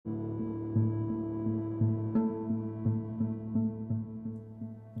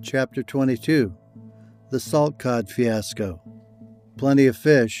Chapter 22. The Salt Cod Fiasco. Plenty of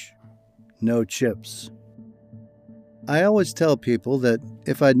fish, no chips. I always tell people that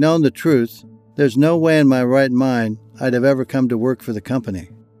if I'd known the truth, there's no way in my right mind I'd have ever come to work for the company.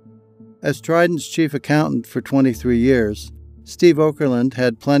 As Trident's chief accountant for 23 years, Steve Okerlund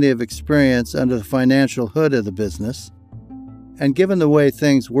had plenty of experience under the financial hood of the business, and given the way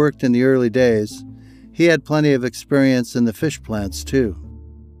things worked in the early days, he had plenty of experience in the fish plants too.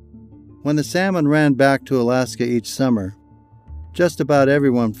 When the salmon ran back to Alaska each summer, just about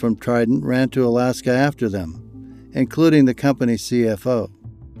everyone from Trident ran to Alaska after them, including the company's CFO.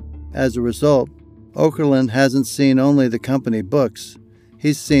 As a result, Okerlund hasn't seen only the company books,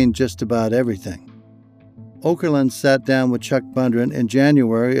 he's seen just about everything. Okerlund sat down with Chuck Bundren in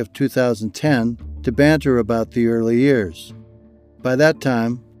January of 2010 to banter about the early years. By that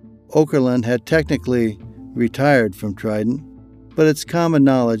time, Okerlund had technically retired from Trident, but it's common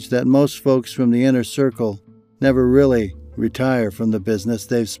knowledge that most folks from the inner circle never really retire from the business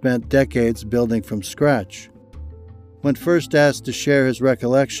they've spent decades building from scratch. When first asked to share his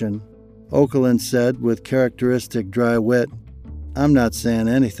recollection, Okerlund said with characteristic dry wit, "I'm not saying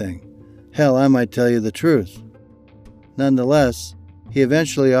anything. Hell, I might tell you the truth." Nonetheless, he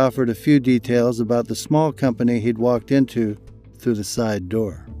eventually offered a few details about the small company he'd walked into through the side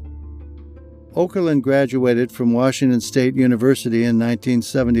door. Okerlund graduated from Washington State University in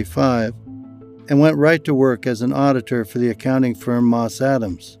 1975 and went right to work as an auditor for the accounting firm Moss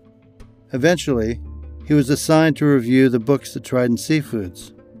Adams. Eventually, he was assigned to review the books at Trident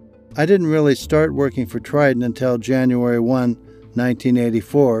Seafoods. I didn't really start working for Trident until January 1,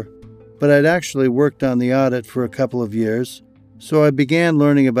 1984, but I'd actually worked on the audit for a couple of years, so I began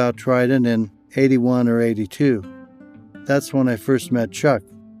learning about Trident in 81 or 82. That's when I first met Chuck.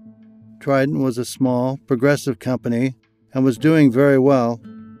 Trident was a small, progressive company and was doing very well,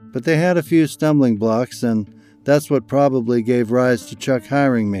 but they had a few stumbling blocks, and that's what probably gave rise to Chuck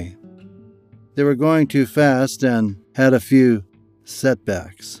hiring me. They were going too fast and had a few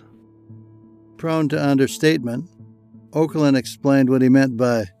setbacks. Prone to understatement, Okerlund explained what he meant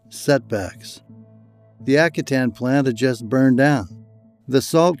by setbacks. The Akitan plant had just burned down. The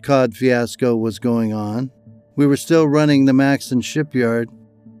salt cod fiasco was going on. We were still running the Maxon shipyard,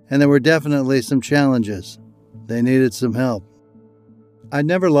 and there were definitely some challenges. They needed some help. I'd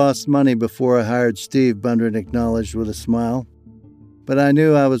never lost money before I hired Steve, Bundren acknowledged with a smile, but I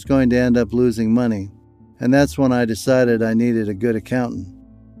knew I was going to end up losing money, and that's when I decided I needed a good accountant.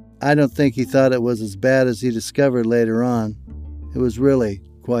 I don't think he thought it was as bad as he discovered later on. It was really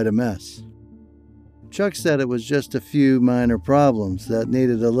quite a mess. Chuck said it was just a few minor problems that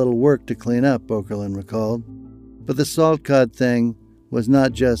needed a little work to clean up, Okerlund recalled. But the salt cod thing was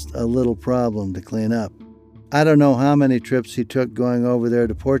not just a little problem to clean up. I don't know how many trips he took going over there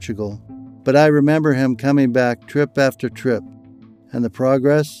to Portugal, but I remember him coming back trip after trip. And the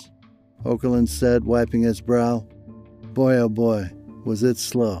progress? Okerlund said, wiping his brow. Boy, oh boy, was it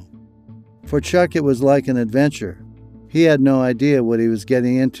slow. For Chuck, it was like an adventure. He had no idea what he was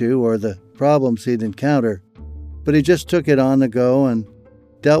getting into or the problems he'd encounter, but he just took it on the go and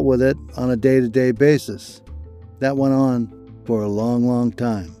dealt with it on a day-to-day basis. That went on for a long, long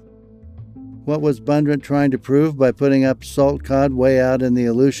time. What was Bundren trying to prove by putting up salt cod way out in the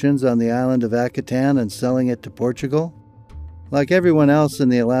Aleutians on the island of Akitan and selling it to Portugal? Like everyone else in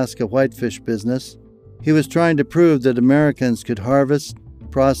the Alaska whitefish business, he was trying to prove that Americans could harvest,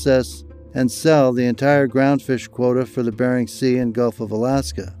 process, and sell the entire groundfish quota for the Bering Sea and Gulf of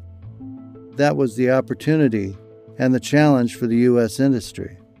Alaska. That was the opportunity and the challenge for the U.S.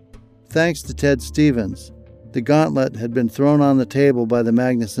 industry. Thanks to Ted Stevens, the gauntlet had been thrown on the table by the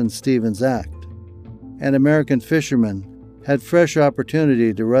Magnuson-Stevens Act, and American fishermen had fresh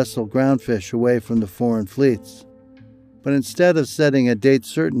opportunity to wrestle groundfish away from the foreign fleets. But instead of setting a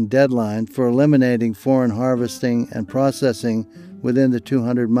date-certain deadline for eliminating foreign harvesting and processing within the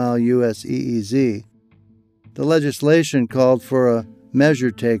 200-mile U.S. EEZ, the legislation called for a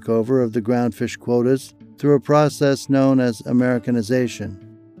measured takeover of the groundfish quotas through a process known as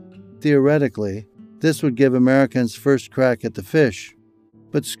Americanization. Theoretically, this would give Americans first crack at the fish,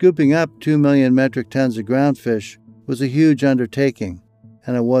 but scooping up 2 million metric tons of groundfish was a huge undertaking,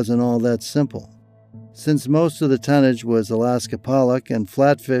 and it wasn't all that simple. Since most of the tonnage was Alaska pollock and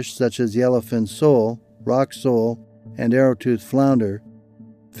flatfish such as yellowfin sole, rock sole, and arrowtooth flounder,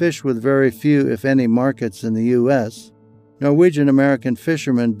 fish with very few, if any, markets in the U.S., Norwegian-American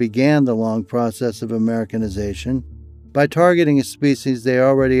fishermen began the long process of Americanization by targeting a species they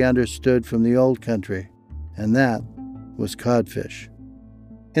already understood from the old country, and that was codfish.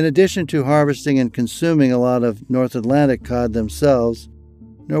 In addition to harvesting and consuming a lot of North Atlantic cod themselves,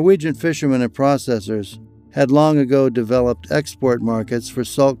 Norwegian fishermen and processors had long ago developed export markets for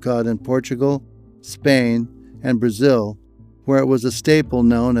salt cod in Portugal, Spain, and Brazil, where it was a staple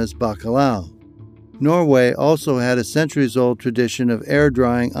known as bacalhau. Norway also had a centuries-old tradition of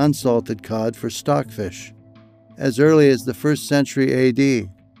air-drying unsalted cod for stockfish. As early as the 1st century AD,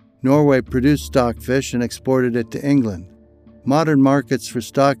 Norway produced stockfish and exported it to England. Modern markets for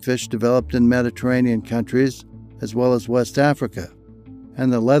stockfish developed in Mediterranean countries as well as West Africa,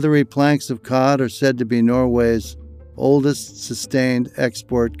 and the leathery planks of cod are said to be Norway's oldest sustained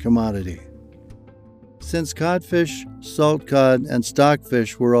export commodity. Since codfish, salt cod, and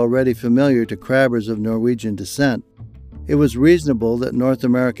stockfish were already familiar to crabbers of Norwegian descent, it was reasonable that North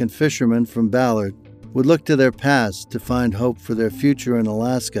American fishermen from Ballard would look to their past to find hope for their future in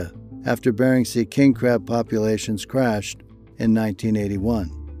Alaska after Bering Sea king crab populations crashed in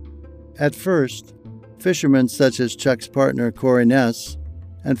 1981. At first, fishermen such as Chuck's partner Corey Ness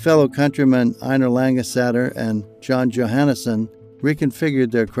and fellow countrymen Einar Langesater and John Johannesson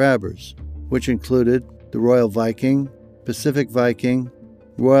reconfigured their crabbers, which included the Royal Viking, Pacific Viking,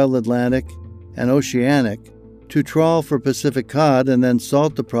 Royal Atlantic, and Oceanic, to trawl for Pacific cod and then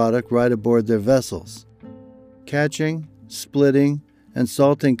salt the product right aboard their vessels. Catching, splitting, and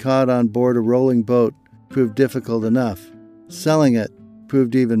salting cod on board a rolling boat proved difficult enough. Selling it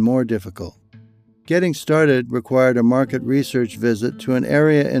proved even more difficult. Getting started required a market research visit to an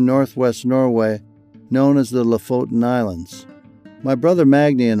area in northwest Norway known as the Lofoten Islands. My brother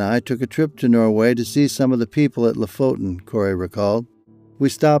Magni and I took a trip to Norway to see some of the people at Lofoten, Corey recalled. We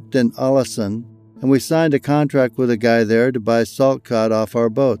stopped in Ålesund, and we signed a contract with a guy there to buy salt cod off our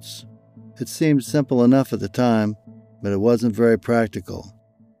boats. It seemed simple enough at the time, but it wasn't very practical.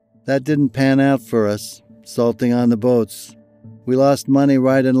 That didn't pan out for us, salting on the boats. We lost money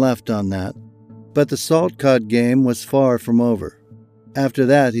right and left on that. But the salt cod game was far from over. After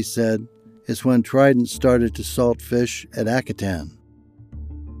that, he said, is when Trident started to salt fish at Akutan.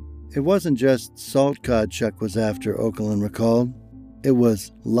 It wasn't just salt cod Chuck was after, Okerlund recalled. It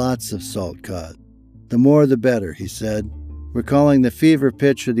was lots of salt cod. The more the better, he said, recalling the fever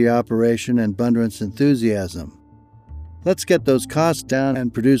pitch of the operation and Bundrant's enthusiasm. Let's get those costs down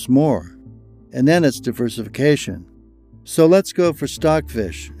and produce more. And then it's diversification. So let's go for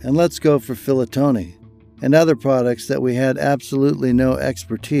stockfish, and let's go for filetoni, and other products that we had absolutely no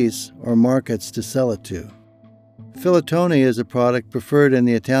expertise or markets to sell it to. Filetoni is a product preferred in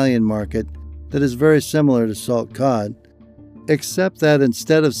the Italian market that is very similar to salt cod, except that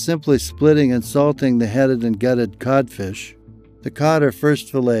instead of simply splitting and salting the headed and gutted codfish, the cod are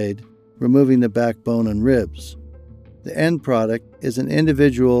first filleted, removing the backbone and ribs. The end product is an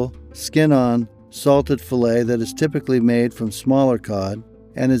individual, skin-on, salted fillet that is typically made from smaller cod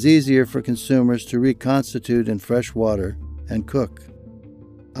and is easier for consumers to reconstitute in fresh water and cook.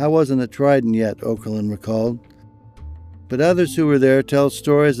 I wasn't at Trident yet, Okerlund recalled, but others who were there tell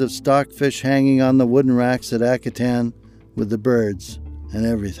stories of stockfish hanging on the wooden racks at Akutan with the birds and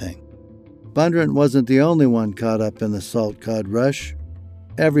everything. Bundrant wasn't the only one caught up in the salt cod rush.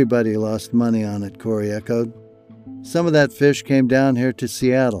 Everybody lost money on it, Corey echoed. Some of that fish came down here to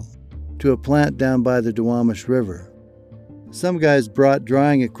Seattle, to a plant down by the Duwamish River. Some guys brought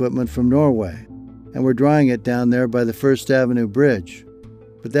drying equipment from Norway and were drying it down there by the First Avenue Bridge,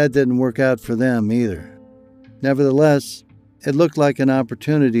 but that didn't work out for them either. Nevertheless, it looked like an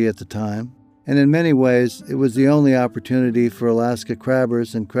opportunity at the time, and in many ways it was the only opportunity for Alaska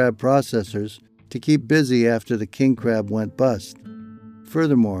crabbers and crab processors to keep busy after the king crab went bust.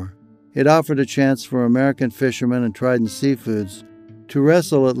 Furthermore, it offered a chance for American fishermen and Trident Seafoods to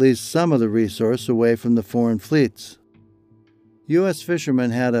wrestle at least some of the resource away from the foreign fleets. U.S.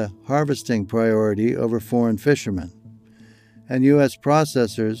 fishermen had a harvesting priority over foreign fishermen, and U.S.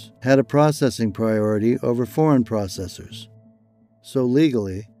 processors had a processing priority over foreign processors. So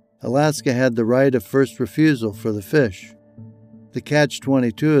legally, Alaska had the right of first refusal for the fish. The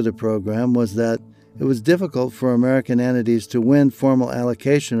catch-22 of the program was that it was difficult for American entities to win formal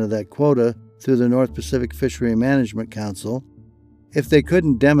allocation of that quota through the North Pacific Fishery Management Council if they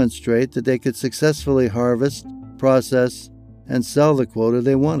couldn't demonstrate that they could successfully harvest, process, and sell the quota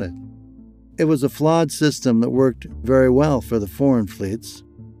they wanted. It was a flawed system that worked very well for the foreign fleets.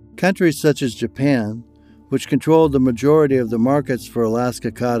 Countries such as Japan, which controlled the majority of the markets for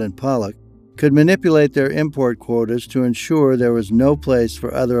Alaska cod and pollock, could manipulate their import quotas to ensure there was no place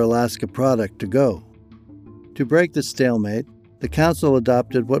for other Alaska product to go. To break the stalemate, the Council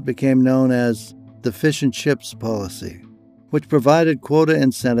adopted what became known as the Fish and Chips policy, which provided quota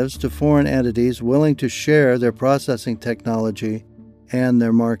incentives to foreign entities willing to share their processing technology and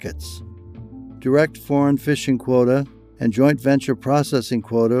their markets. Direct foreign fishing quota and joint venture processing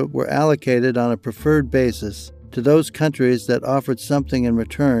quota were allocated on a preferred basis to those countries that offered something in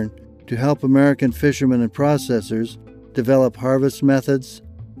return to help American fishermen and processors develop harvest methods,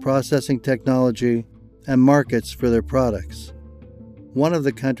 processing technology, and markets for their products. One of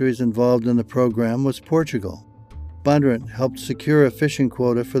the countries involved in the program was Portugal. Bundrant helped secure a fishing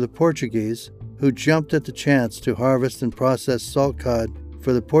quota for the Portuguese, who jumped at the chance to harvest and process salt cod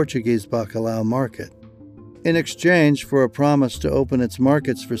for the Portuguese bacalhau market. In exchange for a promise to open its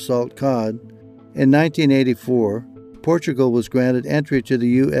markets for salt cod, in 1984, Portugal was granted entry to the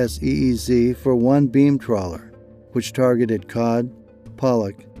U.S. EEZ for one beam trawler, which targeted cod,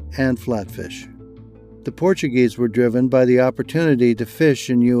 pollock, and flatfish. The Portuguese were driven by the opportunity to fish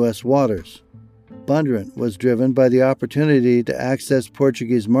in U.S. waters. Bundrant was driven by the opportunity to access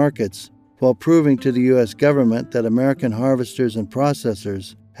Portuguese markets while proving to the U.S. government that American harvesters and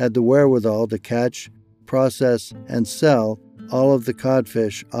processors had the wherewithal to catch, process, and sell all of the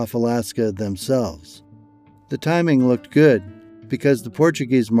codfish off Alaska themselves. The timing looked good because the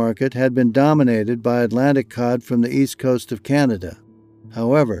Portuguese market had been dominated by Atlantic cod from the east coast of Canada.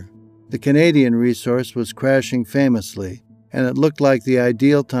 However, the Canadian resource was crashing famously, and it looked like the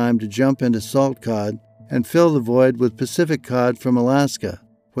ideal time to jump into salt cod and fill the void with Pacific cod from Alaska,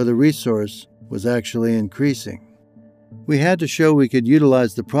 where the resource was actually increasing. We had to show we could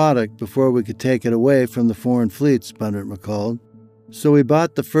utilize the product before we could take it away from the foreign fleets, Bundrant recalled. So we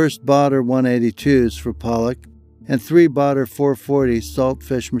bought the first Botter 182s for pollock and 3 Botter 440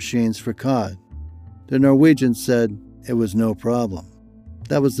 saltfish machines for cod. The Norwegians said it was no problem.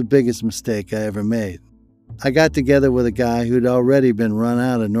 That was the biggest mistake I ever made. I got together with a guy who'd already been run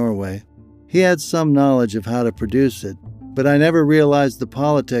out of Norway. He had some knowledge of how to produce it, but I never realized the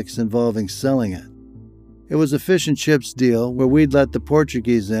politics involving selling it. It was a fish and chips deal where we'd let the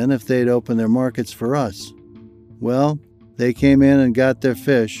Portuguese in if they'd open their markets for us. Well, they came in and got their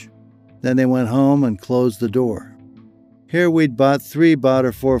fish. Then they went home and closed the door. Here we'd bought 3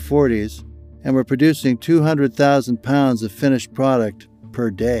 Botter 440s and were producing 200,000 pounds of finished product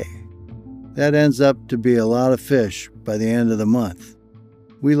per day. That ends up to be a lot of fish by the end of the month.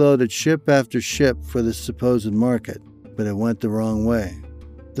 We loaded ship after ship for this supposed market, but it went the wrong way.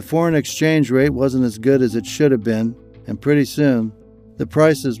 The foreign exchange rate wasn't as good as it should have been, and pretty soon, the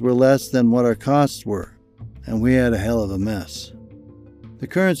prices were less than what our costs were, and we had a hell of a mess. The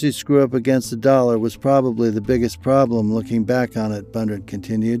currency screw-up against the dollar was probably the biggest problem looking back on it, Bundrant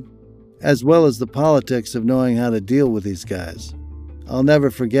continued, as well as the politics of knowing how to deal with these guys. I'll never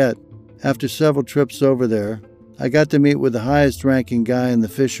forget, after several trips over there, I got to meet with the highest-ranking guy in the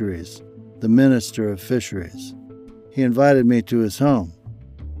fisheries, the Minister of Fisheries. He invited me to his home.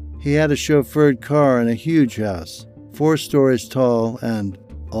 He had a chauffeured car and a huge house, 4 stories tall and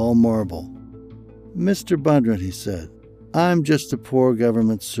all marble. "Mr. Bundrant," he said, "I'm just a poor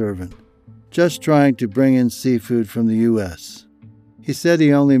government servant, just trying to bring in seafood from the U.S." He said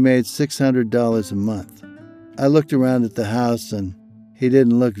he only made $600 a month. I looked around at the house and he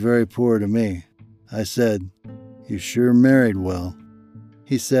didn't look very poor to me. I said, "You sure married well."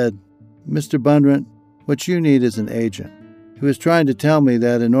 He said, "Mr. Bundrant, what you need is an agent." He was trying to tell me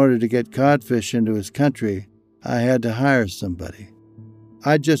that in order to get codfish into his country, I had to hire somebody.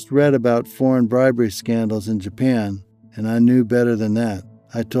 I'd just read about foreign bribery scandals in Japan, and I knew better than that.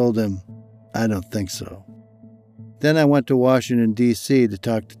 I told him, "I don't think so." Then I went to Washington, D.C. to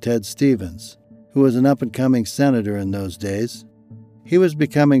talk to Ted Stevens, who was an up-and-coming senator in those days. He was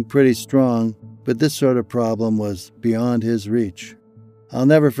becoming pretty strong, but this sort of problem was beyond his reach. I'll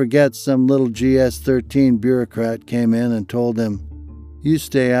never forget some little GS-13 bureaucrat came in and told him, "You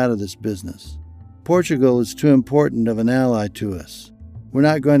stay out of this business. Portugal is too important of an ally to us. We're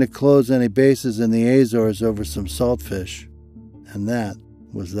not going to close any bases in the Azores over some saltfish." And that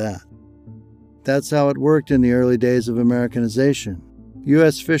was that. That's how it worked in the early days of Americanization.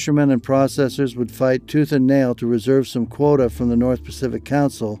 U.S. fishermen and processors would fight tooth and nail to reserve some quota from the North Pacific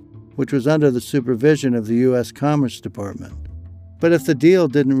Council, which was under the supervision of the U.S. Commerce Department. But if the deal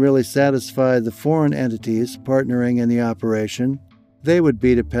didn't really satisfy the foreign entities partnering in the operation, they would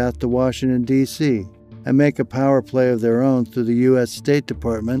beat a path to Washington, D.C., and make a power play of their own through the U.S. State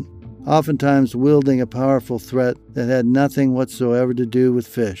Department, oftentimes wielding a powerful threat that had nothing whatsoever to do with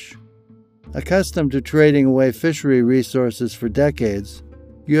fish. Accustomed to trading away fishery resources for decades,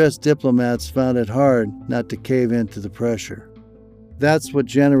 U.S. diplomats found it hard not to cave into the pressure. That's what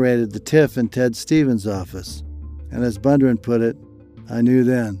generated the tiff in Ted Stevens' office, and as Bundrant put it, I knew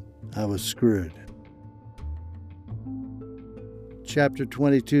then I was screwed. Chapter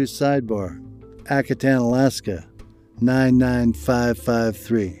 22 Sidebar, Akutan, Alaska,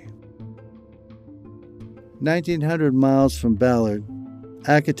 99553. 1,900 miles from Ballard,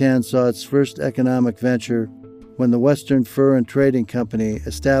 Akutan saw its first economic venture when the Western Fur and Trading Company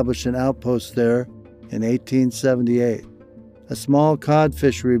established an outpost there in 1878. A small cod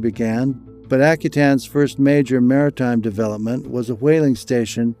fishery began, but Akutan's first major maritime development was a whaling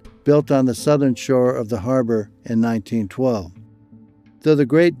station built on the southern shore of the harbor in 1912. Though the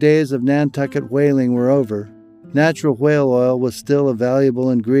great days of Nantucket whaling were over, natural whale oil was still a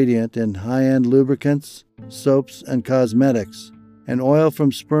valuable ingredient in high-end lubricants, soaps, and cosmetics, and oil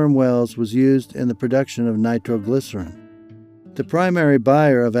from sperm whales was used in the production of nitroglycerin. The primary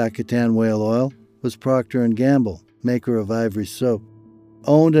buyer of Akutan whale oil was Procter & Gamble, maker of Ivory soap.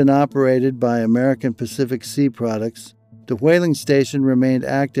 Owned and operated by American Pacific Sea Products, the whaling station remained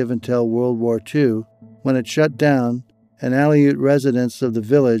active until World War II, when it shut down and Aleut residents of the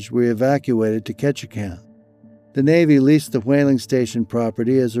village were evacuated to Ketchikan. The Navy leased the whaling station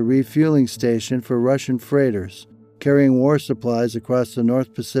property as a refueling station for Russian freighters carrying war supplies across the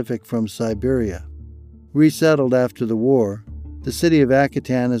North Pacific from Siberia. Resettled after the war, the city of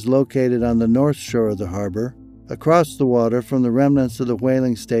Akutan is located on the north shore of the harbor, across the water from the remnants of the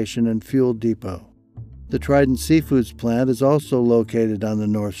whaling station and fuel depot. The Trident Seafoods plant is also located on the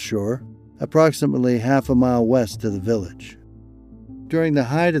north shore, approximately half a mile west of the village. During the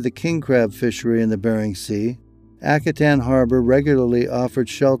height of the king crab fishery in the Bering Sea, Akutan Harbor regularly offered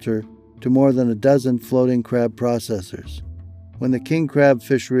shelter to more than a dozen floating crab processors. When the king crab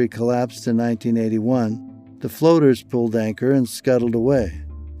fishery collapsed in 1981, the floaters pulled anchor and scuttled away,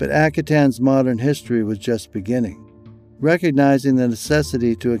 but Akutan's modern history was just beginning. Recognizing the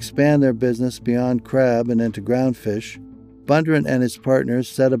necessity to expand their business beyond crab and into groundfish, Bondurant and his partners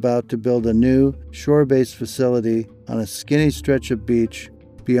set about to build a new, shore-based facility on a skinny stretch of beach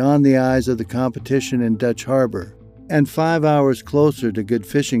beyond the eyes of the competition in Dutch Harbor, and 5 hours closer to good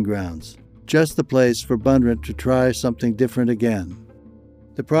fishing grounds, just the place for Bondurant to try something different again.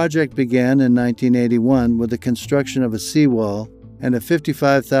 The project began in 1981 with the construction of a seawall and a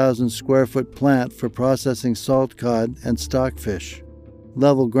 55,000-square-foot plant for processing salt cod and stockfish.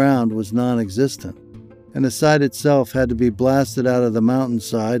 Level ground was non-existent, and the site itself had to be blasted out of the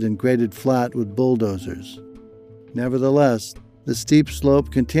mountainside and graded flat with bulldozers. Nevertheless, the steep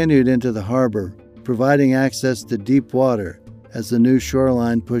slope continued into the harbor, providing access to deep water as the new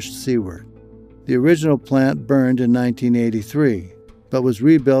shoreline pushed seaward. The original plant burned in 1983, but was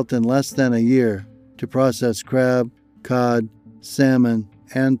rebuilt in less than a year to process crab, cod, salmon,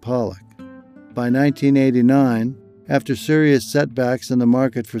 and pollock. By 1989, after serious setbacks in the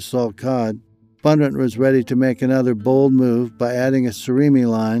market for salt cod, Bondurant was ready to make another bold move by adding a surimi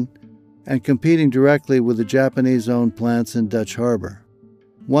line and competing directly with the Japanese-owned plants in Dutch Harbor.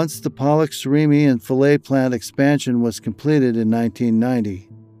 Once the pollock, surimi, and fillet plant expansion was completed in 1990,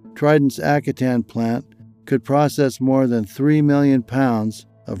 Trident's Akutan plant could process more than 3 million pounds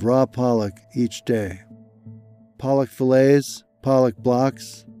of raw pollock each day. Pollock fillets, pollock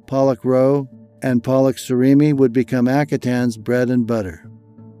blocks, pollock roe, and pollock surimi would become Akutan's bread and butter.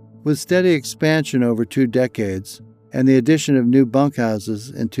 With steady expansion over 2 decades and the addition of new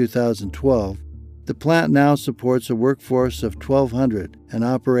bunkhouses in 2012, the plant now supports a workforce of 1,200 and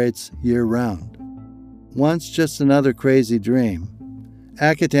operates year-round. Once just another crazy dream,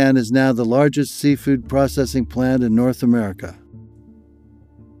 Akutan is now the largest seafood processing plant in North America.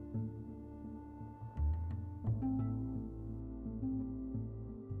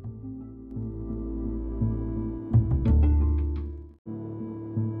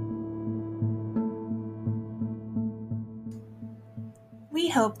 We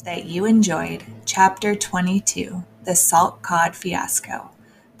hope that you enjoyed Chapter 22, The Salt Cod Fiasco.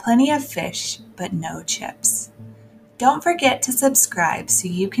 Plenty of fish, but no chips. Don't forget to subscribe so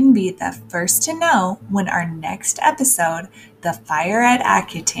you can be the first to know when our next episode, The Fire at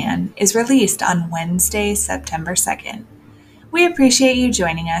Akutan, is released on Wednesday, September 2nd. We appreciate you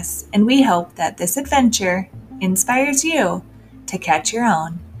joining us, and we hope that this adventure inspires you to catch your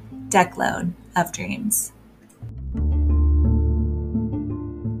own deckload of dreams.